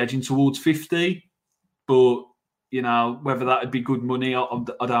 you'd be edging towards 50. But whether that would be good money, I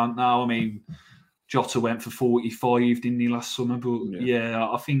don't know. I mean, Jota went for 45, didn't he, last summer? But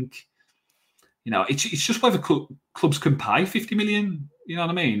I think, it's just whether clubs can pay 50 million, you know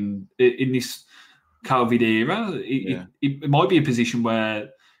what I mean, in this COVID era. It might be a position where,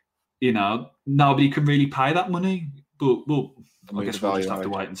 nobody can really pay that money. But I guess we'll just have to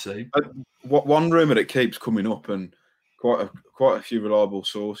wait and see. One rumour that keeps coming up, and quite a few reliable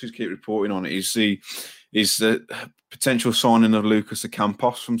sources keep reporting on it, is the potential signing of Lucas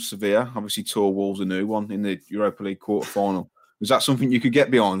Ocampos from Sevilla. Obviously, tore Wolves a new one in the Europa League quarter-final. Was that something you could get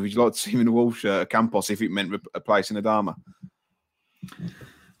behind? Would you like to see him in a Wolves shirt, Ocampos, if it meant a place in Adama?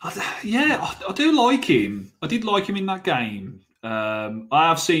 I do like him. I did like him in that game. I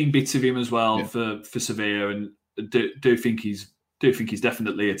have seen bits of him as well for Sevilla, and do think he's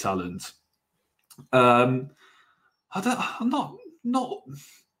definitely a talent. I'm not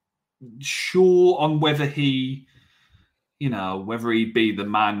sure on whether he whether he'd be the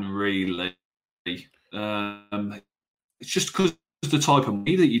man really. It's just because the type of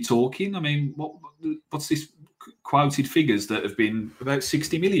money that you're talking. I mean, what's this quoted figures that have been about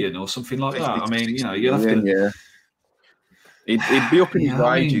 60 million or something like that? I mean, you'll have to. Yeah. He'd be up in his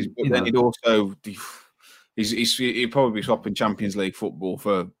wages, but then he'd also he'd probably be swapping Champions League football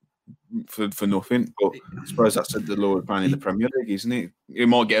for nothing. But I suppose that's the law of playing in the Premier League, isn't it? He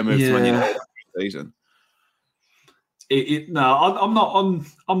might get a move to Man United this season. No,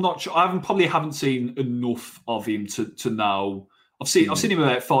 I'm not sure. Probably haven't seen enough of him to know. I've seen him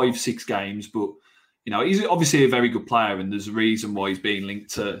about 5-6 games, but he's obviously a very good player, and there's a reason why he's being linked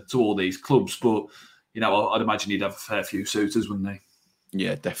to all these clubs. But I'd imagine he'd have a fair few suitors, wouldn't he?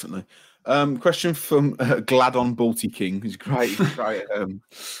 Yeah, definitely. Question from Gladon Balti King. It's great,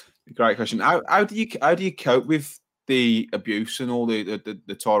 great question. How do you cope with the abuse and all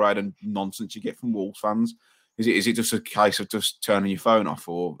the tirade and nonsense you get from Wolves fans? Is it just a case of just turning your phone off,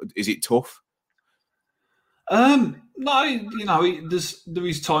 or is it tough? No, there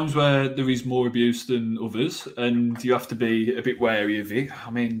is times where there is more abuse than others, and you have to be a bit wary of it.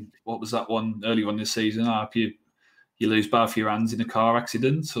 I mean, what was that one earlier on this season? I hope you lose both your hands in a car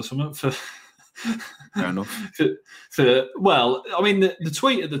accident or something. Fair enough. Well, I mean, the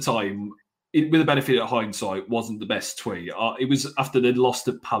tweet at the time, with the benefit of hindsight, wasn't the best tweet. It was after they'd lost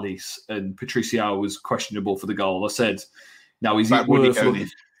at Palace and Patricio was questionable for the goal. I said, "Now is it worth looking?"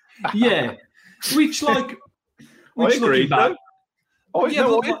 Yeah, which I agreed. I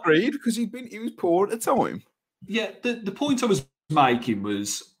agreed because he was poor at the time. Yeah, the point I was making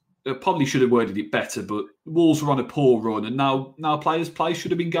was probably should have worded it better, but Wolves were on a poor run, and now players' play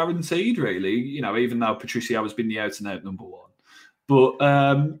should have been guaranteed. Really, even though Patricio has been the out and out number one, but.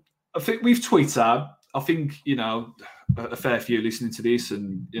 I think with Twitter, I think a fair few listening to this,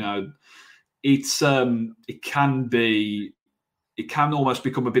 and it's it can almost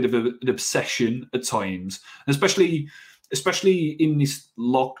become a bit of an obsession at times, especially in this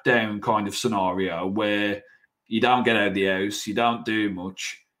lockdown kind of scenario where you don't get out of the house, you don't do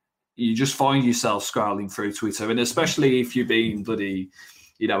much, you just find yourself scrolling through Twitter, and especially if you've been bloody,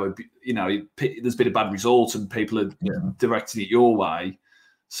 there's been a bad result and people are directing it your way.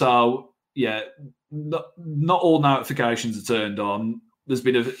 So not all notifications are turned on. There's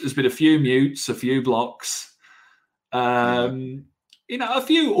been a few mutes, a few blocks, a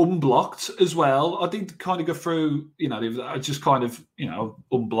few unblocked as well. I did kind of go through, I just kind of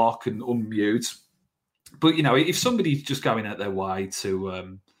unblock and unmute. But if somebody's just going out their way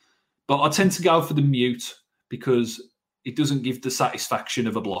to, but I tend to go for the mute because it doesn't give the satisfaction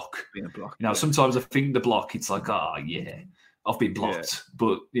of a block. Sometimes I think the block, it's like, I've been blocked,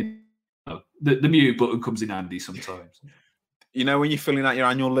 but the mute button comes in handy sometimes. When you're filling out your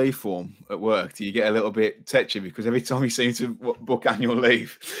annual leave form at work, do you get a little bit touchy because every time you seem to book annual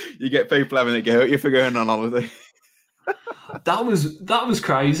leave, you get people having a go at you for going on holiday? That was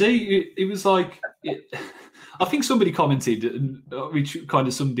crazy. It was like, I think somebody commented, which kind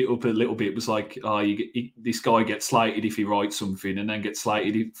of summed it up a little bit. It was like, this guy gets slated if he writes something, and then gets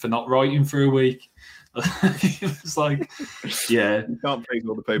slated for not writing for a week. It was like, yeah, you can't please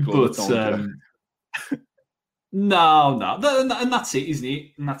all the people all the time. No, and that's it, isn't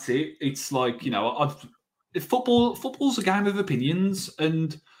it? And that's it. It's like football's a game of opinions,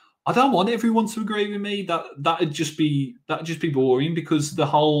 and I don't want everyone to agree with me. That'd just be boring, because the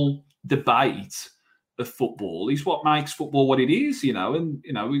whole debate of football is what makes football what it is, And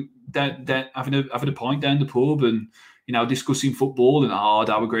we having a pint down the pub and discussing football, and I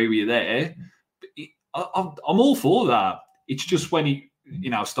don't agree with you there. I'm all for that. It's just when it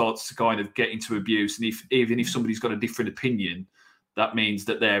starts to kind of get into abuse, and even if somebody's got a different opinion, that means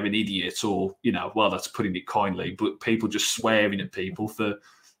that they're an idiot, or well, that's putting it kindly, but people just swearing at people for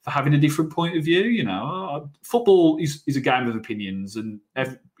having a different point of view. Football is a game of opinions, and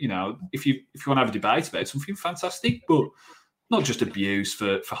if you want to have a debate about something, fantastic, but not just abuse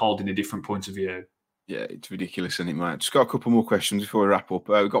for holding a different point of view. Yeah, it's ridiculous, isn't it, mate? Just got a couple more questions before we wrap up.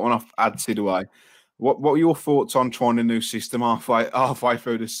 We've got one off Ad Sidaway. What were your thoughts on trying a new system halfway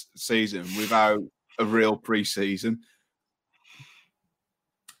through the season without a real pre-season?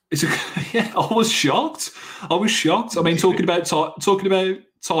 I was shocked. I mean, talking about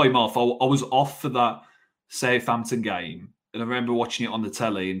time off, I was off for that Southampton game, and I remember watching it on the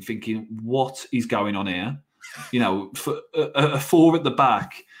telly and thinking, what is going on here? For a four at the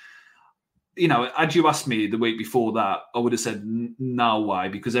back. Had you asked me the week before that, I would have said no way,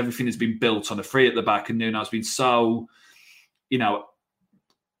 because everything has been built on a three at the back, and Nuno's been so,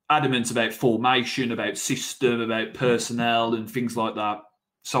 adamant about formation, about system, about personnel and things like that.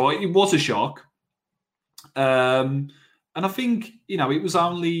 So it was a shock. And I think, it was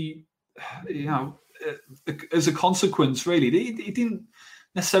only, as a consequence, really, it didn't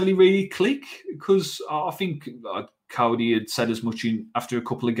necessarily really click, because I think Cody had said as much after a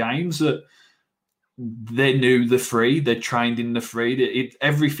couple of games that they knew the free, they trained in the free.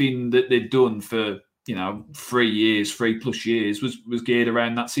 Everything that they'd done for 3+ years was geared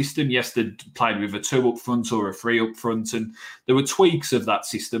around that system. Yes, they'd played with a 2 up front or a 3 up front, and there were tweaks of that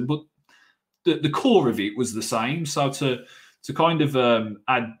system, but the core of it was the same. So to kind of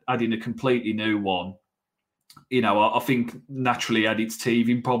add in a completely new one, I think naturally had its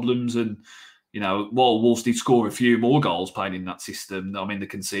teething problems. And while Wolves did score a few more goals playing in that system, I mean, they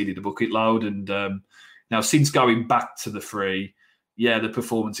conceded a bucket load. And now since going back to the free, the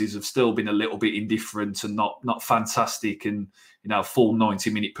performances have still been a little bit indifferent and not fantastic. And full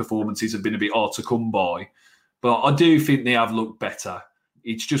 90-minute performances have been a bit hard to come by. But I do think they have looked better.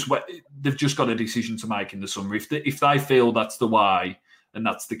 It's just they've just got a decision to make in the summer. If they feel that's the way and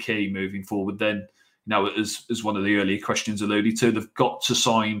that's the key moving forward, then as one of the earlier questions alluded to, they've got to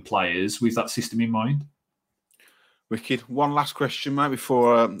sign players with that system in mind. Wicked. One last question, mate,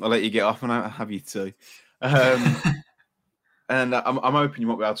 before I let you get off, and I have you too. And I'm hoping you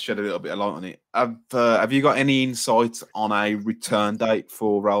might be able to shed a little bit of light on it. Have you got any insight on a return date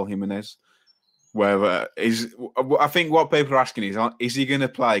for Raul Jimenez? Where I think what people are asking is he going to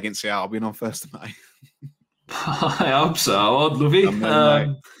play against the Albion on 1st of May? I hope so. I'd love it.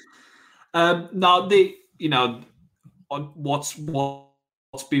 No, what's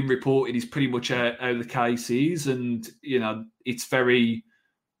been reported is pretty much out of the cases, and it's very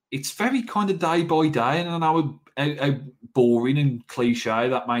kind of day by day. And I know how boring and cliche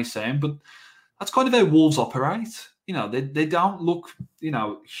that may sound, but that's kind of how Wolves operate. They don't look,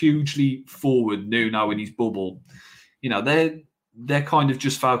 hugely forward. Nuno in his bubble, they're kind of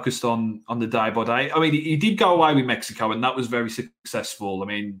just focused on the day by day. I mean, he did go away with Mexico, and that was very successful. I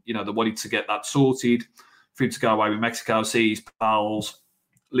mean, they wanted to get that sorted for him to go away with Mexico, see his pals,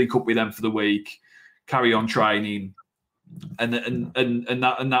 link up with them for the week, carry on training, and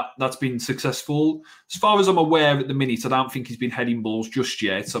that's been successful. As far as I'm aware at the minute, I don't think he's been heading balls just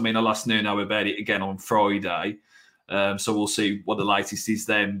yet. I mean, I last knew about it again on Friday. So we'll see what the latest is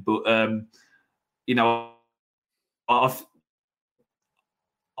then. But,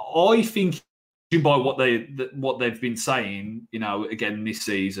 I think by what they've been saying, again this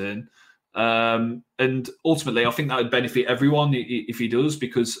season, and ultimately I think that would benefit everyone if he does,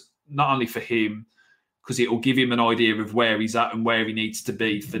 because not only for him, because it will give him an idea of where he's at and where he needs to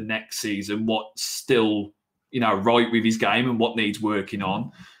be for next season, what's still, right with his game and what needs working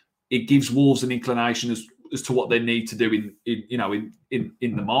on. It gives Wolves an inclination as to what they need to do in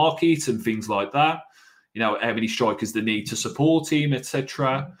the market and things like that. How many strikers they need to support him,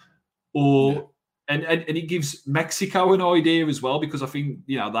 etc. And it gives Mexico an idea as well, because I think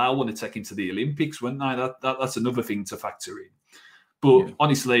they'll want to take him to the Olympics, won't they? That's another thing to factor in. But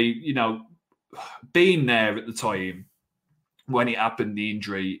honestly, being there at the time when it happened, the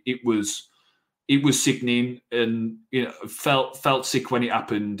injury, it was sickening, and felt sick when it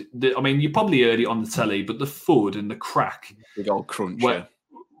happened. I mean, you probably heard it on the telly, but the thud and the crack, big old crunch,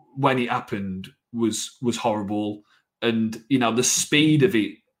 when it happened was horrible. And the speed of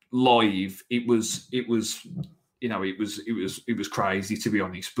it live, it was crazy, to be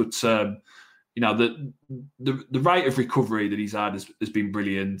honest. But the rate of recovery that he's had has been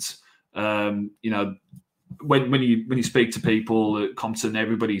brilliant. When you speak to people at Compton,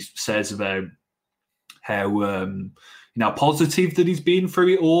 everybody says about how positive that he's been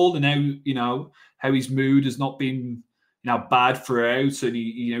through it all, and how his mood has not been bad throughout, and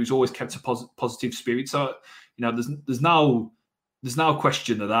he's always kept a positive spirit. So there's no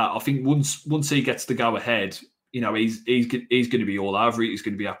question of that. I think once he gets to go ahead, he's going to be all over it. He's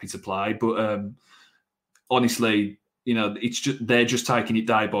going to be happy to play. But honestly, it's just they're just taking it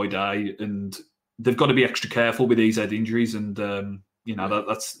day by day, and they've got to be extra careful with these head injuries. And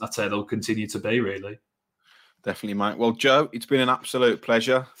that's how they'll continue to be, really. Definitely, mate. Well, Joe, it's been an absolute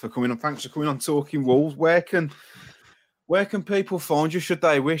pleasure for coming on. Thanks for coming on Talking Wolves. Where can people find you, should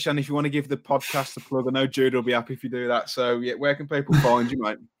they wish? And if you want to give the podcast a plug, I know Jude will be happy if you do that. So, yeah, where can people find you,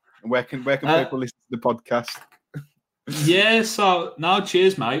 mate? And where can people listen to the podcast? So, no,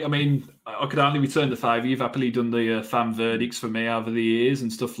 cheers, mate. I mean, I could only return the favour. You've happily done the fan verdicts for me over the years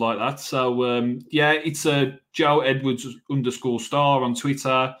and stuff like that. So, it's Joe Edwards _star on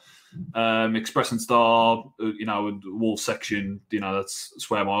Twitter. Express and Star, Wolves section, that's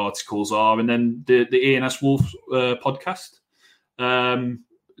where my articles are, and then the ENS Wolves podcast,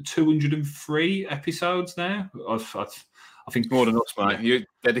 203 episodes now. I think more than us, mate. You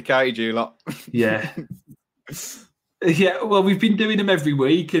dedicated, you lot. Yeah. Yeah, well, we've been doing them every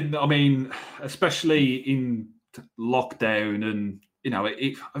week, and I mean, especially in lockdown, and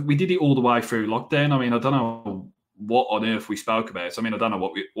we did it all the way through lockdown. I mean, I don't know what on earth we spoke about. I mean, I don't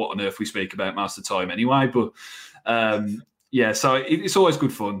know what on earth we speak about most of the time anyway. But yeah, so it's always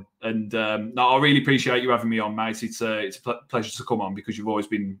good fun, and no, I really appreciate you having me on, mate. It's a pleasure to come on because you've always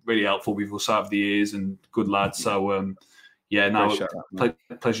been really helpful with us over the years and good lad. So yeah, no,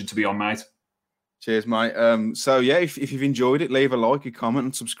 pleasure to be on, mate. Cheers, mate. So yeah, if you've enjoyed it, leave a like, a comment,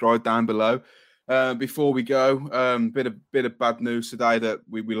 and subscribe down below. Before we go, bit of bad news today that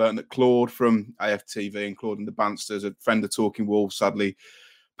we learned that Claude from AFTV and Claude and the Bansters, a friend of Talking Wolves, sadly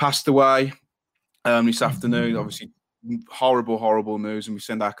passed away this afternoon. Obviously, horrible news, and we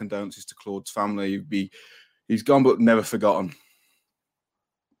send our condolences to Claude's family. He's gone, but never forgotten.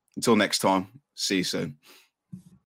 Until next time, see you soon.